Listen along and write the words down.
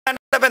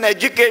of an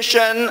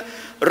education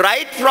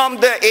right from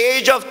the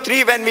age of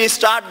 3 when we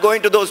start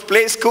going to those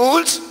play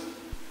schools.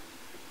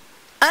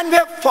 And we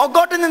have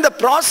forgotten in the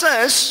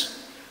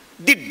process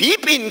the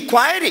deep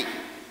inquiry.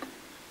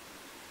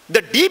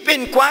 The deep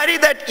inquiry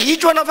that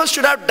each one of us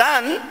should have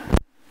done.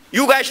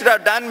 You guys should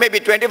have done maybe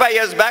 25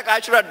 years back.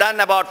 I should have done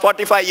about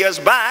 45 years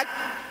back.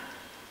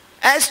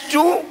 As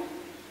to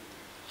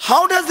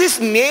how does this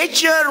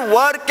nature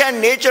work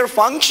and nature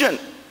function?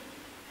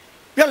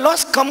 We have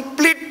lost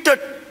complete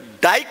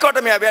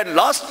dichotomy. We have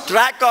lost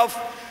track of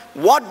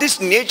what this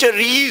nature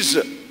is.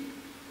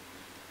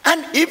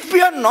 And if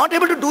we are not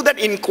able to do that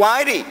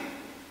inquiry,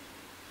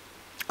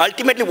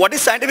 ultimately what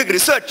is scientific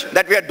research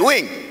that we are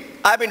doing?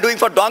 I've been doing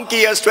for donkey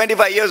years,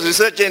 25 years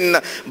research in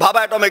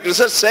Bhabha Atomic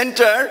Research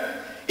Center,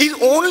 is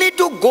only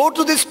to go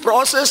to this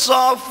process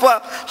of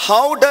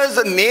how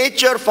does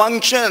nature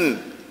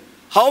function?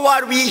 How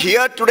are we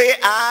here today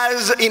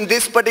as in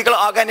this particular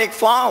organic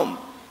form?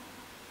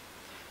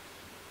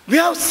 We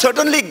have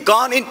certainly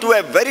gone into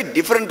a very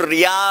different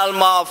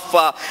realm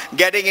of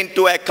getting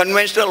into a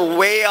conventional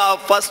way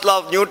of first law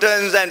of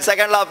Newton's and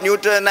second law of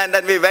Newton, and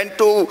then we went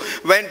to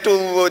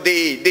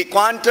the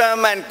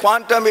quantum, and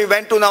quantum we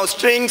went to now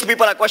strings.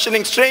 People are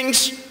questioning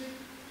strings.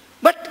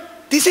 But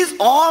this is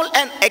all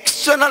an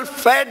external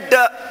fed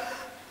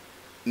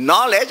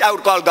knowledge, I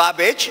would call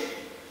garbage,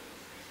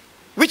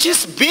 which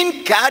is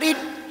being carried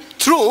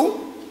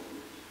through.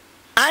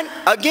 And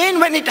again,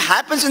 when it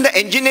happens in the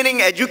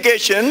engineering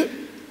education,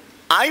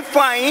 I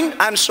find,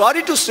 I'm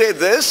sorry to say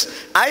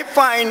this, I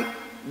find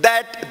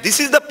that this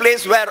is the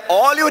place where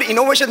all your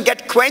innovation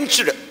get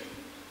quenched.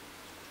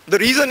 The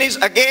reason is,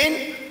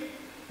 again,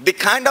 the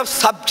kind of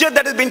subject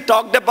that has been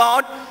talked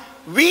about.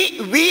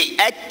 We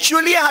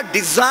actually are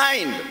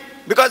designed,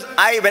 because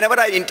whenever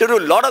I interview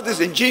a lot of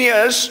these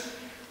engineers,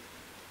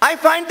 I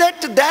find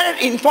that their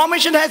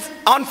information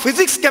on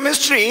physics,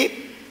 chemistry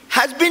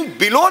has been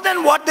below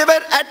than what they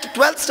were at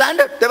 12th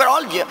standard. They were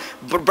all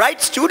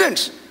bright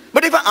students.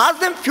 But if I ask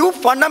them few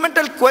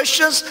fundamental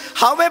questions,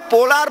 how a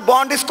polar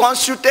bond is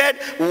constituted,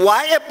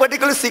 why a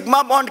particular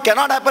sigma bond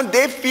cannot happen,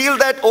 they feel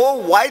that, oh,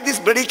 why this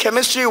bloody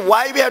chemistry,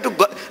 why we have to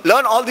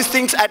learn all these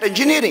things at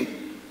engineering.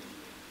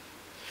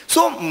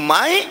 So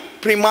my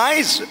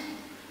premise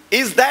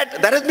is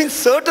that there has been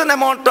certain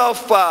amount of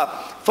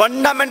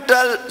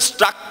fundamental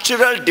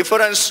structural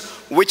difference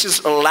which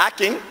is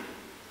lacking.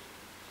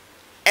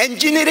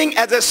 Engineering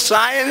as a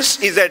science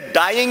is a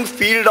dying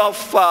field of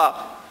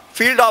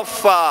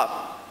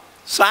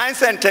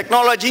science and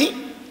technology.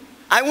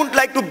 I wouldn't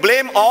like to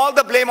blame all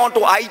the blame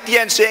onto IT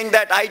and saying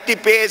that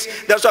IT pays,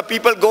 that's why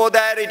people go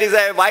there, it is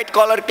a white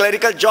collar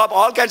clerical job,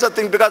 all kinds of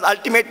things, because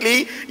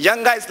ultimately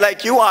young guys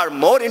like you are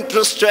more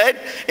interested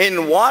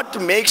in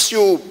what makes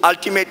you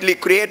ultimately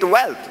create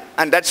wealth,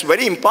 and that's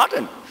very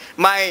important.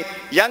 My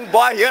young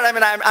boy here,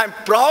 I'm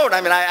proud.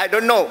 I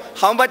don't know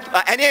how much,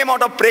 any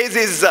amount of praise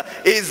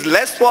is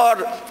less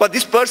for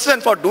this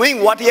person for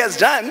doing what he has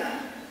done.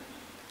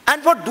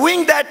 And for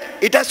doing that,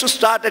 it has to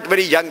start at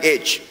very young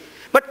age.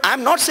 But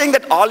I'm not saying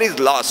that all is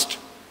lost.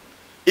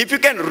 If you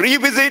can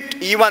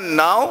revisit even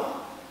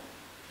now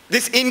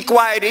this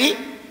inquiry,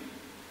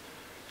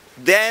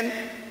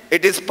 then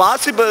it is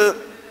possible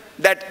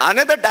that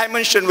another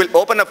dimension will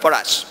open up for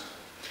us.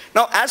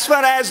 Now, as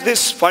far as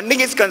this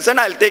funding is concerned,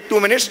 I'll take 2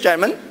 minutes,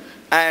 Chairman,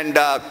 and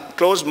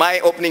close my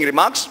opening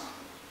remarks.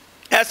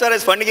 As far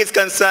as funding is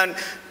concerned,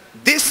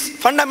 this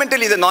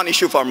fundamentally is a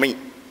non-issue for me.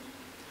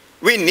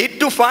 We need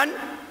to fund.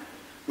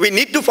 We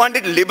need to fund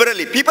it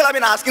liberally. People have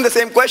been asking the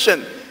same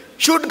question.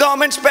 Should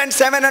government spend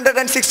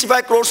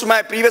 765 crores to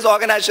my previous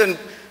organization,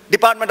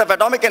 Department of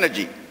Atomic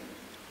Energy?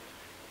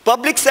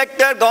 Public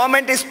sector,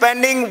 government is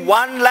spending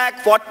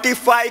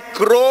 1,45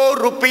 crore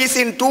rupees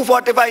in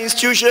 245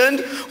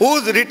 institutions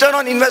whose return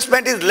on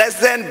investment is less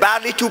than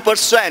barely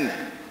 2%.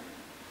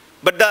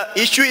 But the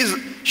issue is,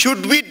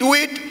 should we do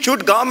it?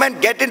 Should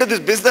government get into this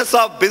business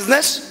of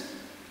business?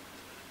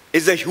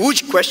 Is a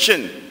huge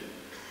question.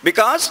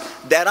 Because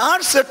there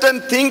are certain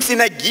things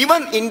in a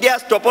given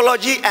India's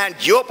topology and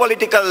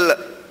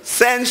geopolitical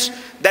sense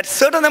that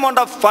certain amount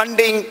of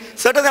funding,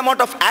 certain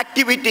amount of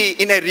activity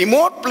in a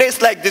remote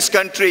place like this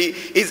country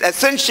is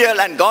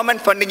essential, and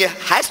government funding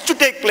has to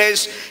take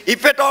place.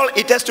 If at all,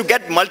 it has to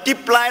get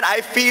multiplied,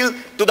 I feel,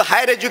 to the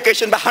higher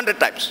education by 100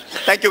 times.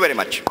 Thank you very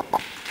much.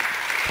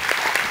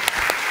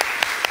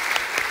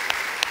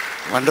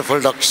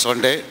 Wonderful, Dr.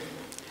 Sonde.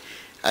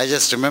 I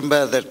just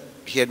remember that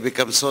he had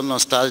become so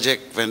nostalgic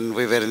when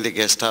we were in the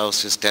guest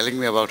house. He's telling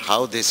me about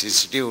how this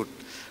institute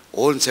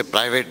owns a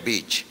private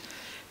beach.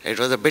 It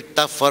was a bit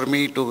tough for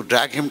me to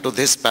drag him to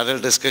this panel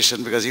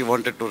discussion because he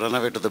wanted to run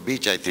away to the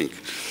beach, I think.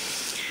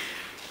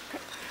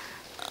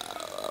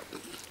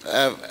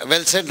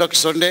 Well said, Dr.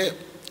 Sonde.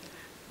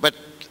 But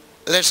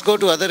let's go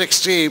to other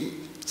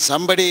extreme.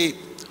 Somebody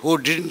who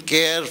didn't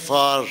care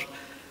for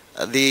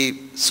the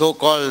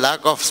so-called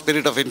lack of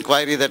spirit of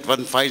inquiry that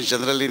one finds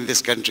generally in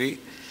this country.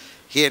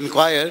 He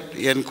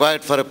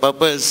inquired for a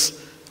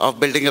purpose of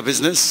building a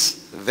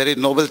business, a very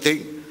noble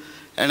thing,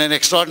 and an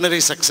extraordinary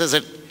success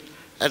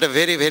at a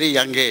very, very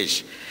young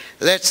age.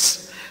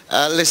 let's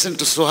listen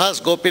to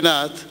Suhas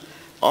Gopinath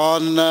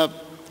on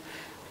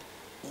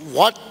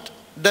what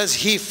does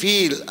he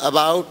feel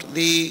about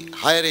the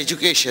higher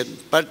education,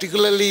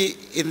 particularly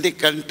in the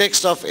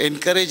context of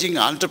encouraging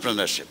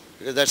entrepreneurship,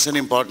 because that's an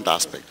important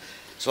aspect.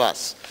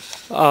 Suhas.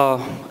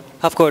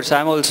 Of course,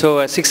 I'm also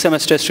a 6th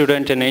semester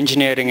student in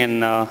engineering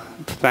in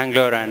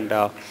Bangalore, and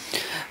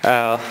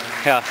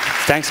yeah,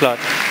 thanks a lot.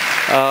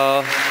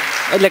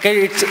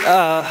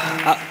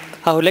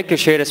 I would like to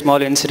share a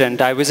small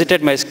incident. I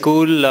visited my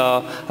school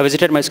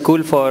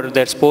for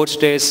their sports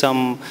days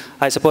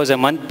I suppose a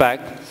month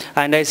back,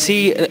 and I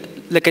see,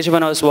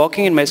 when I was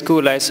walking in my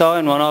school, I saw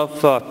in one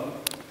of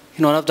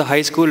the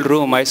high school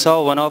room, I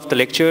saw one of the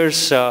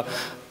lecturers.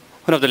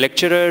 One of the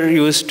lecturer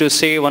used to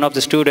say one of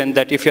the students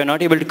that if you're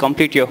not able to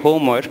complete your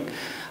homework,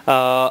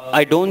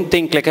 I don't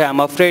think, I'm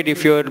afraid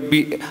if you'll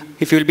be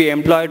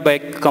employed by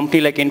a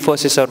company like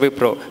Infosys or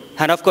Wipro.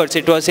 And of course,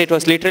 it was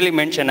literally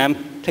mentioned.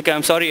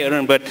 I'm sorry,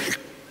 Arun, but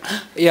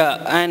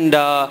yeah, and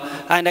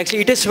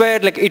actually,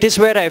 it is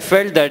where I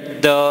felt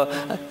that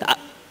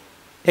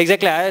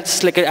exactly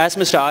as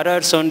Mr.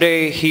 R.R.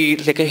 Sonde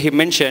he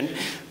mentioned,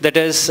 that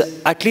is,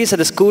 at least at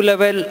the school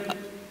level,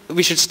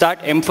 we should start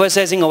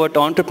emphasizing about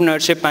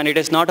entrepreneurship, and it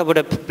is not about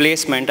a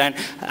placement. And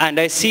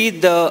I see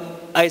the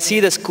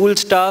school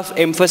staff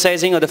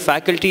emphasizing, or the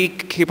faculty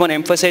keep on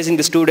emphasizing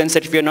the students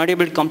that if you're not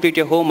able to complete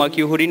your homework,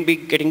 you wouldn't be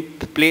getting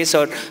placed,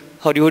 or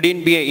you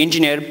wouldn't be an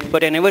engineer.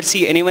 But I never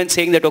see anyone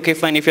saying that, okay,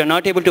 fine, if you're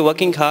not able to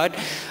working hard,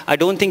 I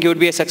don't think you would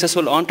be a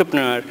successful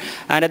entrepreneur.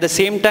 And at the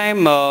same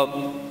time,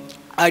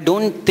 I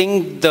don't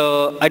think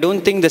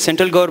the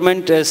central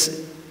government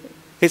is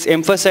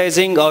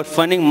emphasizing or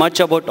funding much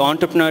about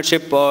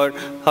entrepreneurship or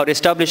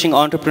establishing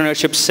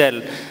entrepreneurship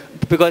cell.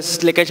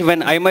 Because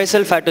when I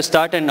myself had to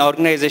start an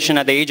organization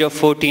at the age of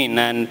 14,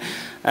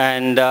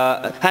 and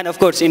of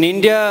course in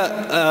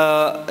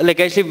India,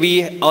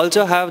 we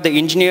also have the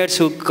engineers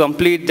who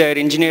complete their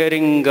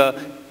engineering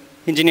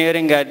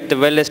at the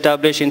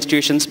well-established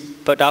institutions,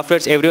 but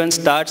afterwards everyone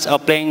starts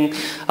applying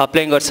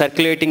or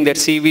circulating their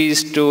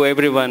CVs to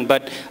everyone.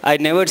 But I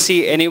never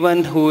see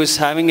anyone who is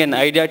having an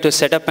idea to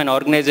set up an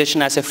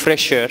organization as a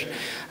fresher.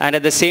 And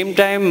at the same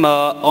time,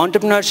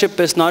 entrepreneurship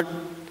is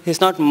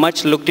not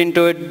much looked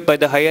into it by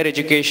the higher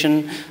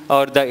education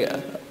or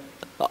the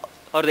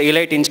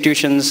elite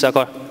institutions,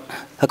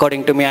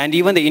 according to me. And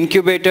even the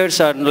incubators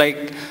are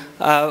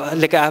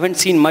I haven't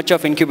seen much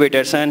of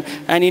incubators, and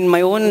in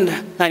my own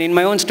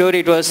story,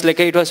 it was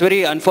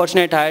very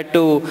unfortunate. I had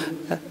to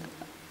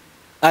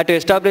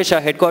establish a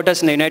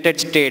headquarters in the United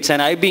States,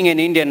 and I, being an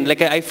Indian,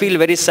 I feel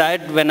very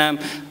sad when I'm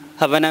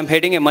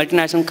heading a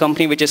multinational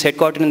company which is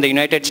headquartered in the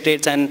United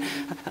States, and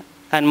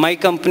my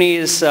company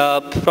is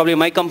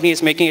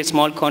making a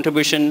small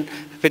contribution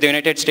with the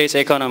United States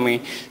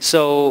economy.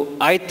 So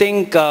I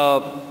think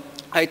the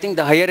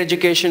higher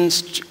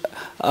educations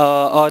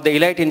or the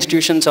elite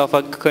institutions of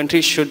our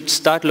country should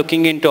start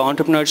looking into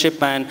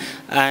entrepreneurship,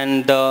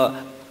 and the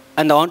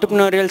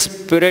entrepreneurial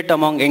spirit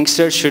among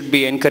youngsters should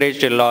be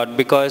encouraged a lot,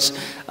 because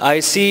I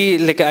see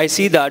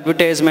the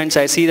advertisements,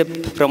 I see the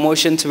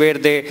promotions where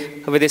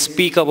they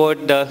speak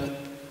about the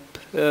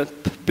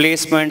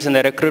placements and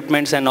the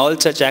recruitments and all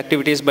such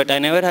activities, but I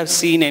never have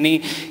seen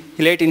any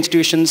elite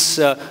institutions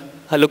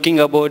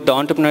looking about the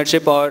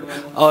entrepreneurship,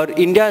 or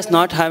India is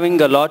not having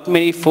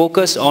many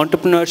focused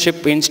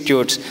entrepreneurship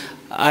institutes.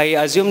 I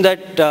assume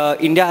that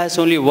India has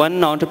only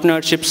one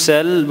entrepreneurship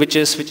cell which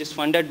is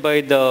funded by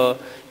the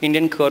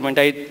Indian government.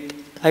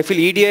 I feel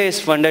EDA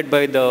is funded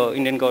by the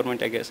Indian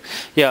government, I guess.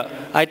 Yeah,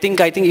 I think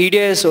EDA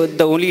is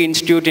the only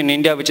institute in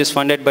India which is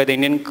funded by the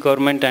Indian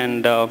government,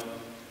 and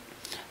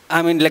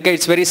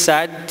it's very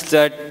sad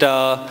that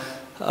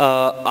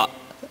our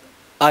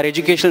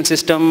educational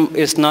system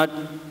is not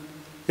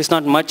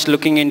much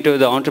looking into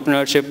the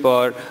entrepreneurship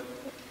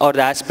or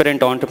the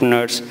aspirant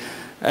entrepreneurs,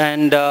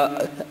 and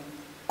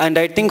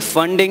I think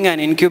funding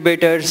and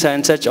incubators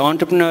and such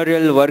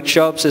entrepreneurial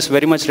workshops is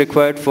very much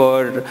required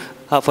for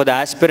the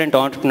aspirant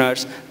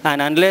entrepreneurs.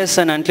 And unless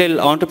and until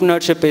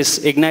entrepreneurship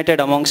is ignited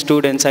among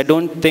students, I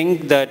don't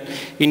think that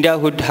India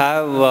would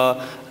have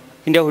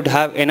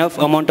enough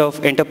amount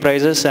of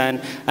enterprises,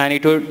 and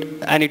it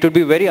would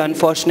be very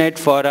unfortunate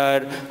for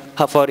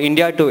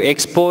India to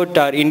export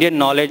our Indian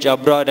knowledge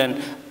abroad,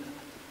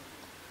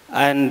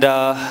 and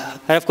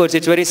of course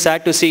it's very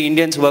sad to see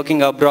Indians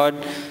working abroad,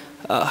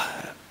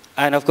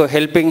 and of course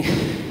helping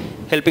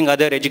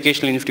other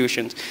educational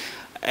institutions.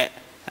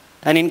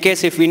 And in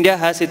case if India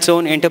has its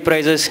own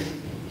enterprises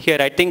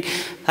here, I think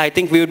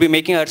we would be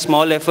making a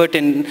small effort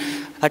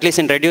at least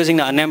in reducing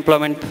the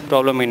unemployment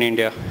problem in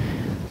India.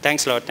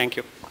 Thanks a lot. Thank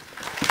you.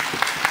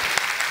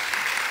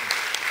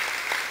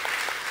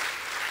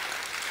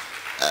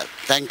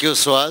 Thank you,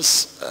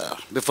 Suhas.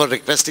 Before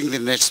requesting the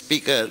next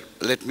speaker,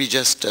 let me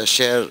just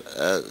share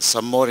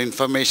some more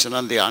information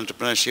on the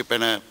entrepreneurship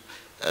and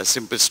a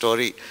simple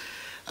story.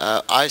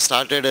 I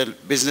started a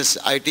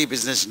IT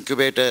business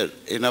incubator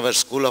in our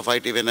School of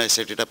IT when I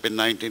set it up in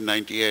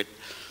 1998.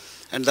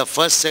 And the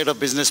first set of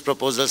business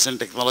proposals and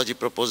technology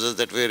proposals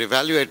that we were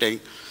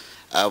evaluating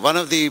one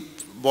of the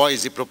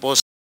boys, he proposed